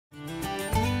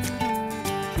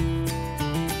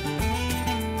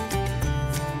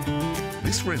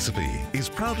This recipe is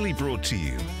proudly brought to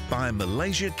you by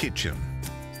Malaysia Kitchen.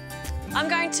 I'm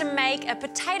going to make a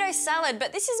potato salad,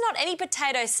 but this is not any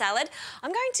potato salad.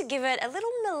 I'm going to give it a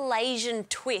little Malaysian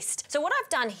twist. So what I've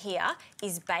done here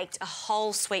is baked a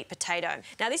whole sweet potato.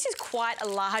 Now this is quite a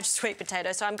large sweet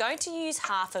potato, so I'm going to use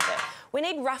half of it. We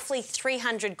need roughly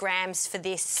 300 grams for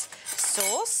this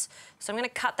sauce. So I'm going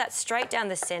to cut that straight down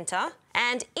the centre,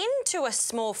 and into a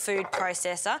small food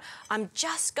processor, I'm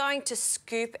just going to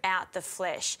scoop out the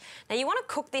flesh. Now you want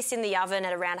to cook this in the oven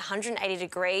at around 180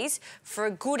 degrees for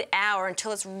a good hour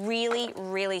until it's really,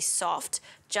 really soft,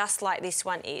 just like this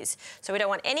one is. So we don't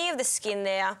want any of the skin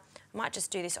there. I might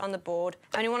just do this on the board.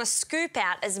 And you want to scoop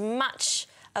out as much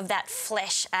of that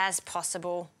flesh as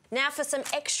possible. Now for some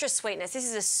extra sweetness, this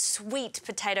is a sweet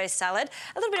potato salad,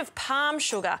 a little bit of palm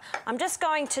sugar. I'm just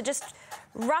going to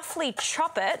roughly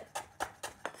chop it,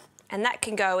 and that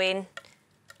can go in.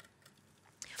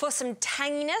 For some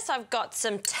tanginess, I've got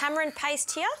some tamarind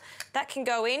paste here. That can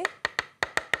go in.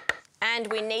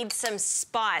 And we need some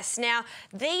spice. Now,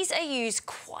 these are used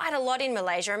quite a lot in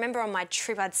Malaysia. I remember on my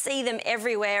trip, I'd see them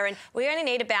everywhere, and we only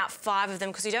need about 5 of them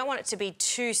because we don't want it to be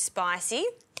too spicy.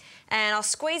 And I'll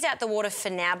squeeze out the water for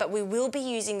now, but we will be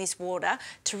using this water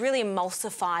to really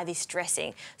emulsify this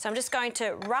dressing. So I'm just going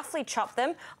to roughly chop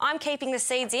them. I'm keeping the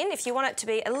seeds in. If you want it to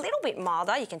be a little bit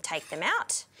milder, you can take them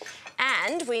out.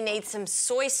 And we need some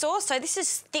soy sauce. So this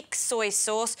is thick soy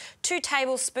sauce, 2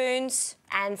 tablespoons,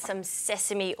 and some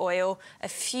sesame oil, a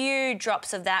few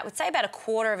drops of that. We'd say about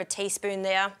 1/4 teaspoon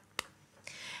there.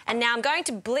 And now I'm going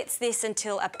to blitz this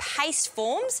until a paste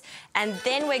forms, and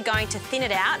then we're going to thin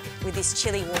it out with this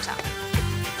chili water.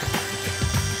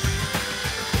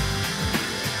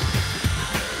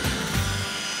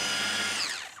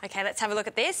 Okay, let's have a look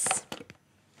at this.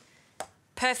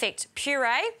 Perfect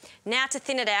puree. Now to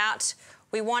thin it out,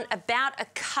 we want about 1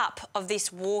 cup of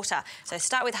this water. So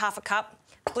start with 1/2 cup,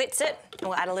 blitz it, and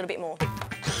we'll add a little bit more.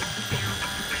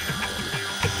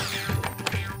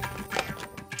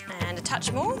 And a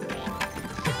touch more.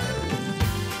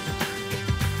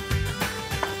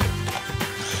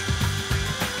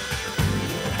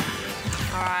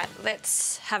 All right,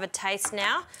 let's have a taste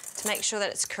now to make sure that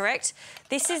it's correct.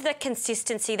 This is the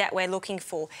consistency that we're looking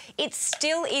for. It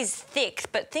still is thick,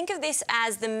 but think of this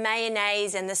as the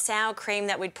mayonnaise and the sour cream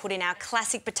that we'd put in our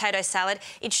classic potato salad.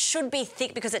 It should be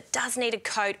thick because it does need to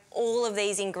coat all of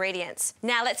these ingredients.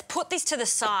 Now let's put this to the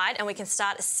side and we can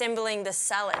start assembling the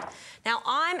salad. Now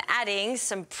I'm adding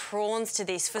some prawns to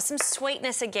this for some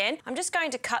sweetness again. I'm just going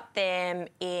to cut them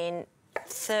in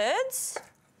thirds.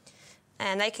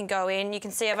 And they can go in. You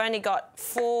can see I've only got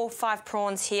 4 or 5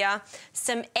 prawns here.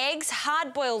 Some eggs,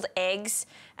 hard-boiled eggs,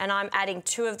 and I'm adding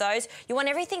 2 of those. You want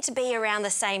everything to be around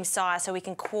the same size so we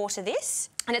can quarter this.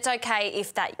 And it's okay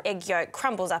if that egg yolk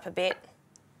crumbles up a bit.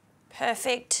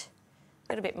 Perfect.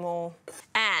 A little bit more.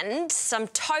 And some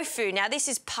tofu. Now this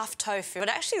is puff tofu. It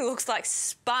actually looks like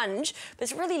sponge, but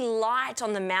it's really light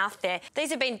on the mouth there. These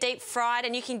have been deep fried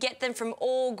and you can get them from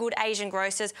all good Asian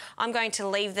grocers. I'm going to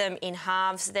leave them in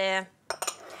halves there.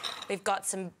 We've got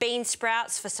some bean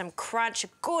sprouts for some crunch, a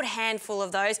good handful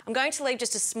of those. I'm going to leave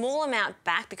just a small amount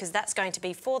back because that's going to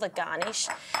be for the garnish.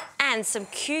 And some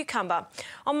cucumber.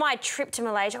 On my trip to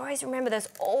Malaysia, I always remember there's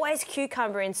always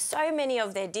cucumber in so many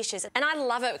of their dishes. And I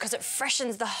love it because it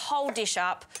freshens the whole dish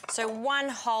up. So 1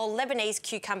 whole Lebanese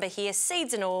cucumber here,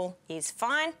 seeds and all, is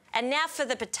fine. And now for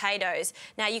the potatoes.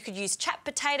 Now you could use chapped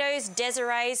potatoes,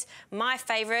 Desirees. My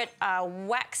favourite are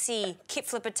waxy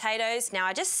Kipfler potatoes. Now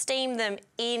I just steam them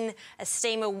in a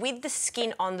steamer with the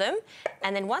skin on them,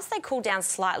 and then once they cool down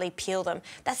slightly, peel them.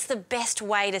 That's the best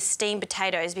way to steam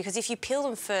potatoes because if you peel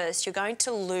them first, you're going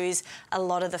to lose a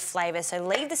lot of the flavour. So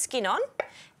leave the skin on.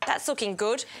 That's looking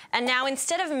good. And now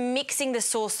instead of mixing the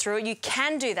sauce through it, you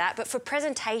can do that, but for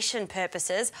presentation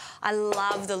purposes, I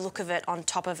love the look of it on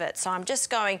top of it. So I'm just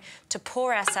going to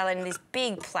pour our salad in this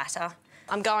big platter.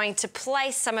 I'm going to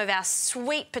place some of our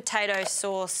sweet potato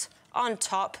sauce on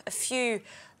top, a few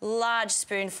large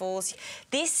spoonfuls.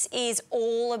 This is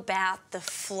all about the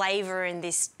flavour in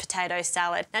this potato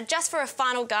salad. Now just for a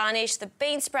final garnish, the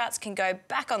bean sprouts can go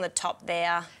back on the top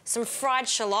there. Some fried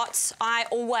shallots. I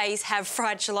always have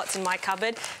fried shallots in my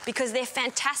cupboard because they're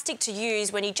fantastic to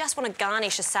use when you just want to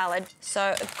garnish a salad.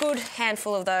 So a good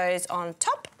handful of those on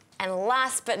top. And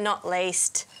last but not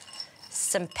least,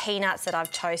 some peanuts that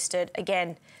I've toasted.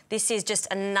 Again, this is just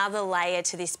another layer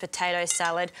to this potato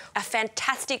salad. A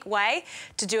fantastic way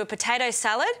to do a potato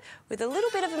salad with a little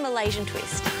bit of a Malaysian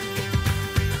twist.